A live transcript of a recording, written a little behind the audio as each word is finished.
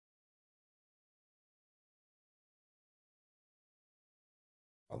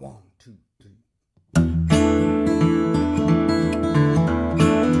A one, two, three.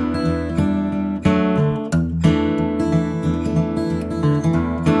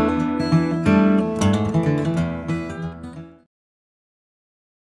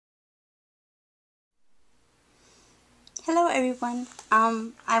 Hello everyone.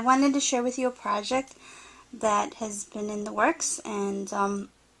 I wanted to share with you a project that has been in the works and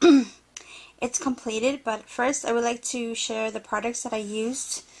it's completed, but first I would like to share the products that I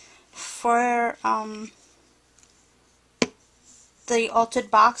used for the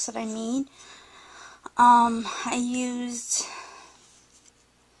altered box that I made. I used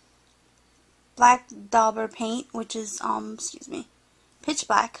black dauber paint, which is pitch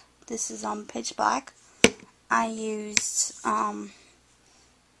black. This is pitch black. I used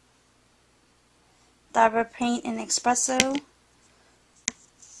dauber paint in espresso,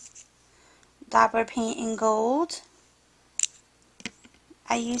 dauber paint in gold.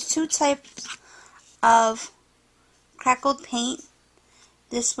 I used two types of crackled paint.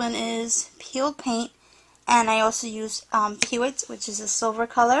 This one is peeled paint, and I also use Pewit, which is a silver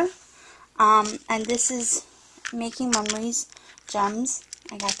color. And this is Making Memories Gems.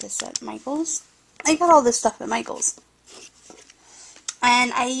 I got this at Michael's. I got all this stuff at Michael's.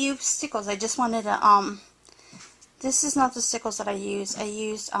 And I used stickles. I just wanted to, this is not the stickles that I use. I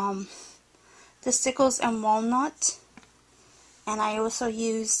used the stickles and walnut. And I also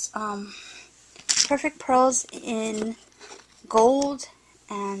used Perfect Pearls in gold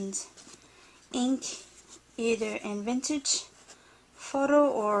and ink, either in vintage photo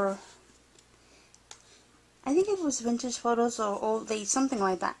or I think it was vintage photos or old late, something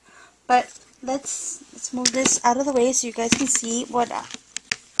like that. But let's move this out of the way so you guys can see what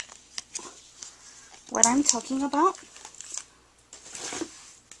I'm talking about.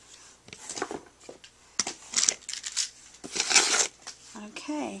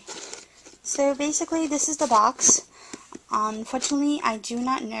 Okay, so basically this is the box. Unfortunately, I do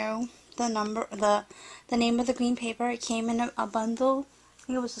not know the name of the green paper. It came in a bundle. I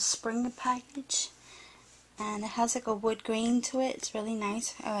think it was a spring package, and it has like a wood grain to it. It's really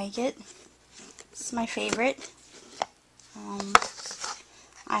nice. I like it. It's my favorite.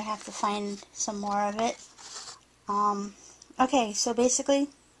 I have to find some more of it. Okay, so basically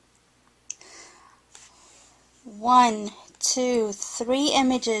 1, 2, 3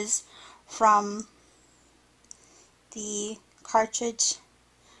 images from the cartridge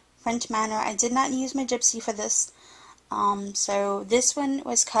French Manor. I did not use my gypsy for this. So this one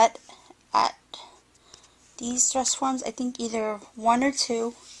was cut at these dress forms, I think either 1 or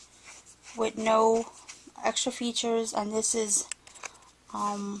 2 with no extra features, and this is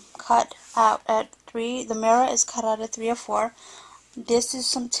cut out at 3. The mirror is cut out at 3 or 4. This is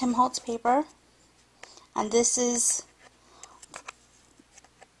some Tim Holtz paper, and this is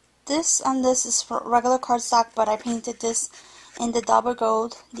for regular cardstock, but I painted this in the Dauber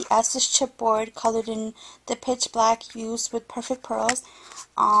Gold. The S is chipboard, colored in the pitch black, used with Perfect Pearls.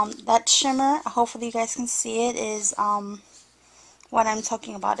 That shimmer, hopefully you guys can see it, is what I'm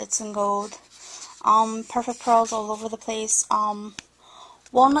talking about. It's in gold. Perfect Pearls all over the place.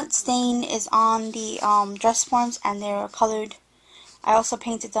 Walnut stain is on the dress forms, and they're colored. I also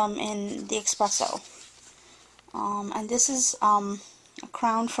painted them in the espresso. And this is a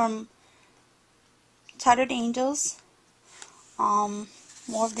crown from Tattered Angels.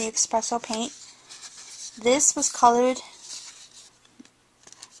 More of the espresso paint. This was colored.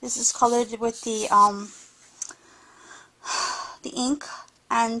 This is colored with the ink,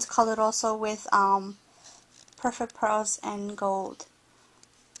 and colored also with Perfect Pearls and gold.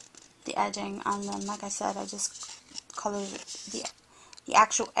 The edging, and then like I said, I just colored the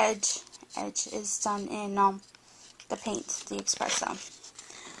actual edge. Edge is done in the paint, the espresso.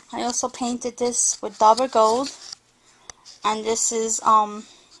 I also painted this with Dauber Gold, and this is a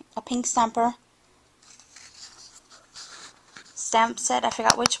pink stamp set, I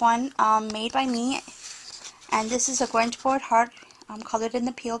forgot which one, made by me. And this is a Grinch board heart, colored in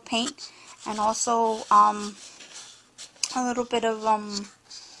the peeled paint, and also a little bit of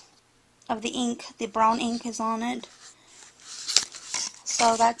the ink, the brown ink is on it.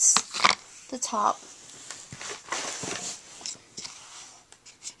 So that's the top.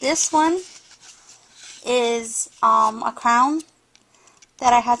 This one is a crown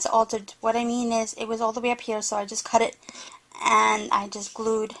that I had to alter. What I mean is, it was all the way up here, so I just cut it and I just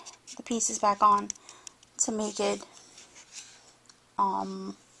glued the pieces back on to make it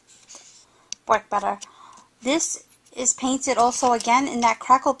work better. This is painted also again in that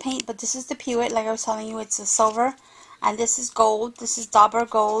crackle paint, but this is the Pewit, like I was telling you, it's a silver, and this is gold. This is Dauber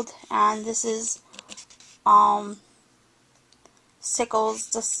Gold, and this is sickles.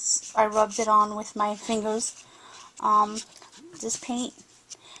 Just I rubbed it on with my fingers. This paint.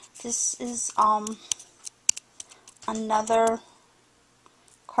 This is another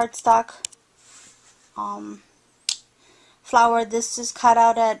cardstock flower. This is cut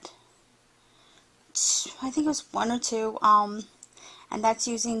out at, I think it was 1 or 2, and that's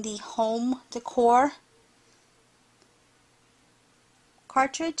using the Home Decor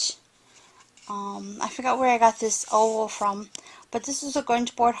cartridge. I forgot where I got this oval from, but this is a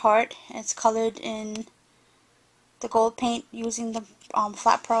grunge board heart. It's colored in the gold paint using the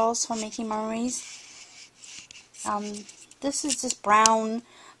flat pearls from Making Memories. This is just browns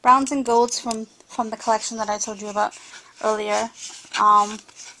and golds from the collection that I told you about earlier.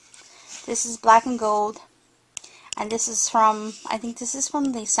 This is black and gold, and this is from, I think this is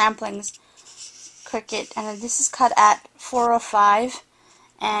from the Samplings Cricut, and this is cut at 405,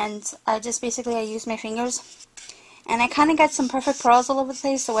 and I use my fingers, and I kind of got some perfect pearls all over the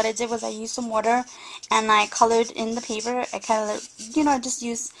place. So what I did was I used some water and I colored in the paper. I kind of, just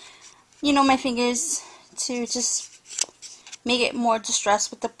used, my fingers to just make it more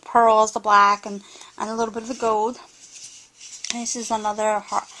distressed with the pearls, the black, and a little bit of the gold. And this is another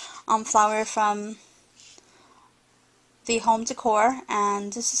flower from the Home Decor,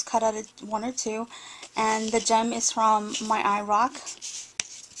 and this is cut out at 1 or 2, and the gem is from My Eye Rock,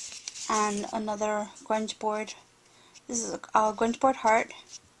 and another grunge board. This is a grunge board heart,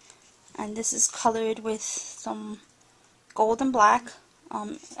 and this is colored with some gold and black.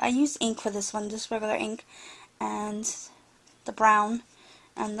 I used ink for this one, just regular ink, and the brown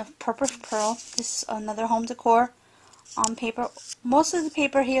and the purple pearl. This is another Home Decor paper. Most of the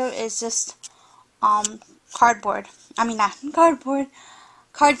paper here is just cardboard. I mean, not cardboard,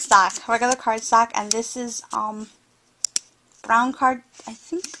 cardstock, regular cardstock, and this is brown card, I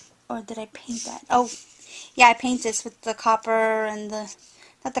think, or did I paint that? Oh, yeah, I painted this with the copper and the,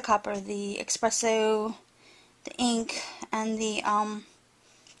 not the copper, the espresso, the ink, and the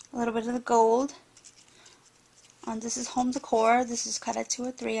a little bit of the gold. And this is Home Decor. This is cut at 2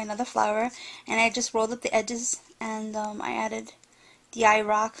 or 3, another flower, and I just rolled up the edges, and I added the Eye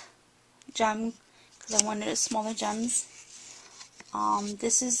Rock gem because I wanted a smaller gems.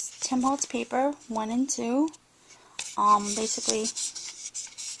 This is Tim Holtz paper 1 and 2. Basically,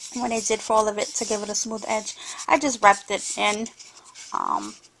 what I did for all of it to give it a smooth edge, I just wrapped it in,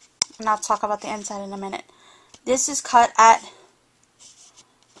 and I'll talk about the inside in a minute. This is cut at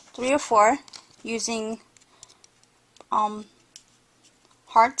 3 or 4 using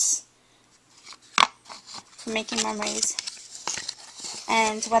hearts for Making Memories.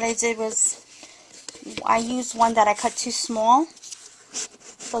 And what I did was I used one that I cut too small,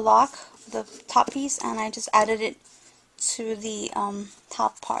 the lock, the top piece, and I just added it to the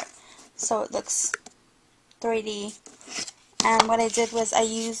top part so it looks 3D. And what I did was I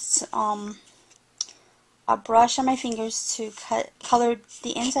used a brush on my fingers to color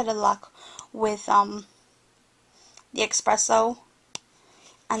the inside of the lock with the espresso,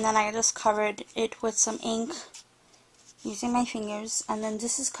 and then I just covered it with some ink using my fingers. And then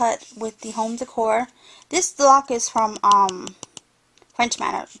this is cut with the Home Decor. This lock is from French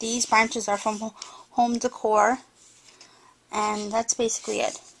Manor. These branches are from Home Decor, and that's basically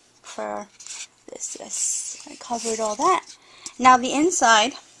it for this. Yes, I covered all that. Now the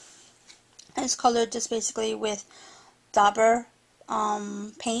inside is colored just basically with Dauber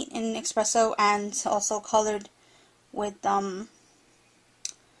paint in espresso, and also colored with the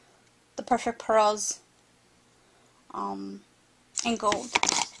Perfect Pearls in gold.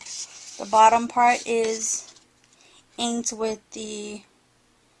 The bottom part is inked with the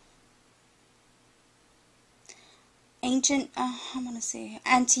ancient, I want to say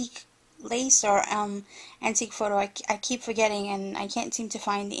antique lace or antique photo. I keep forgetting, and I can't seem to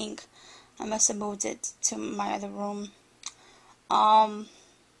find the ink. I must have moved it to my other room. And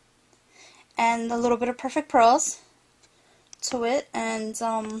a little bit of Perfect Pearls to it, and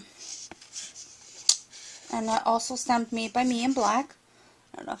also stamped Made by Me in black.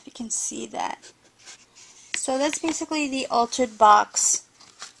 I don't know if you can see that. So that's basically the altered box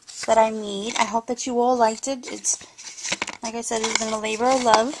that I made. I hope that you all liked it. It's, like I said, it's been a labor of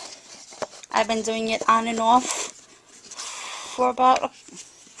love. I've been doing it on and off for about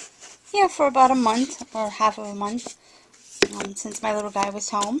a month or half of a month since my little guy was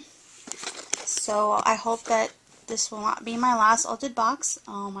home. So I hope that this will not be my last altered box.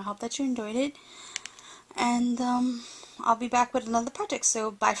 I hope that you enjoyed it, and I'll be back with another project.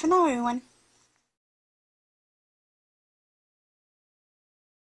 So bye for now, everyone.